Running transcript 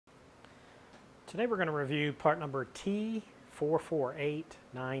Today we're going to review part number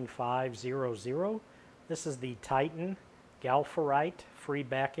T4489500. This is the Titan Galphorite free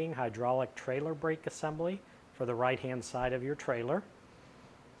backing hydraulic trailer brake assembly for the right hand side of your trailer.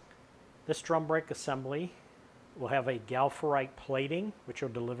 This drum brake assembly will have a Galphorite plating which will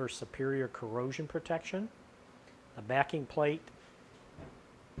deliver superior corrosion protection. The backing plate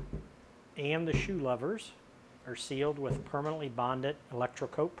and the shoe levers are sealed with permanently bonded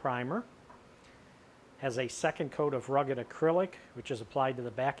electrocoat primer. Has a second coat of rugged acrylic which is applied to the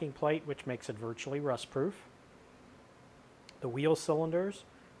backing plate, which makes it virtually rust proof. The wheel cylinders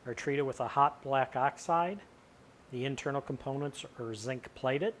are treated with a hot black oxide. The internal components are zinc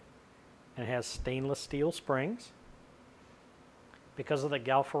plated and has stainless steel springs. Because of the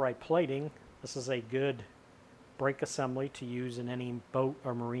Galphorite plating, this is a good brake assembly to use in any boat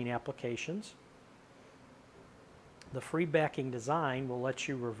or marine applications. The free backing design will let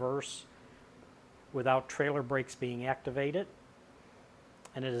you reverse without trailer brakes being activated,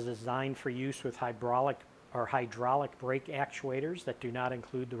 and it is designed for use with hydraulic brake actuators that do not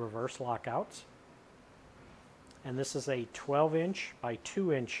include the reverse lockouts. And this is a 12-inch by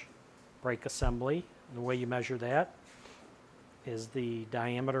 2-inch brake assembly. And the way you measure that is the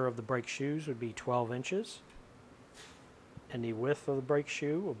diameter of the brake shoes would be 12 inches, and the width of the brake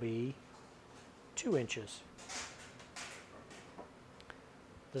shoe will be 2 inches.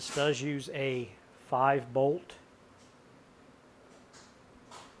 This does use a 5-bolt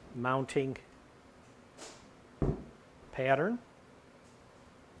mounting pattern.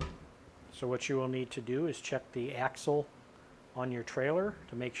 So what you will need to do is check the axle on your trailer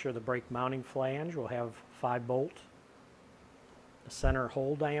to make sure the brake mounting flange will have 5-bolt. The center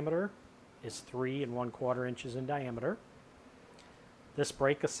hole diameter is 3 1/4 inches in diameter. This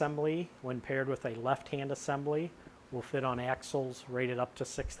brake assembly, when paired with a left-hand assembly, will fit on axles rated up to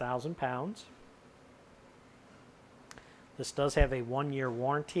 6,000 pounds. This does have a 1-year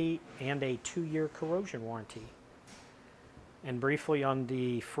warranty and a 2-year corrosion warranty. And briefly on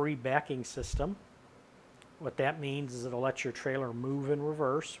the free backing system, what that means is it'll let your trailer move in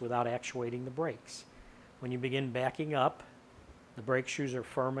reverse without actuating the brakes. When you begin backing up, the brake shoes are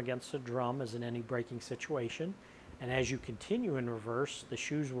firm against the drum as in any braking situation, and as you continue in reverse, the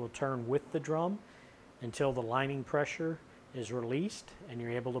shoes will turn with the drum until the lining pressure is released and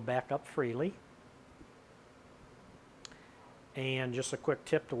you're able to back up freely. And just a quick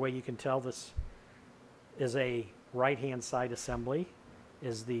tip, the way you can tell this is a right-hand side assembly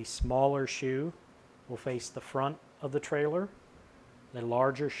is the smaller shoe will face the front of the trailer, the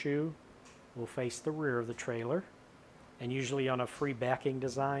larger shoe will face the rear of the trailer, and usually on a free backing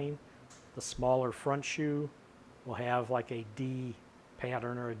design, the smaller front shoe will have like a D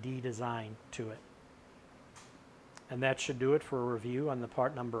pattern or a D design to it. And that should do it for a review on the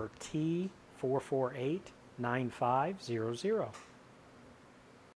part number T4489500.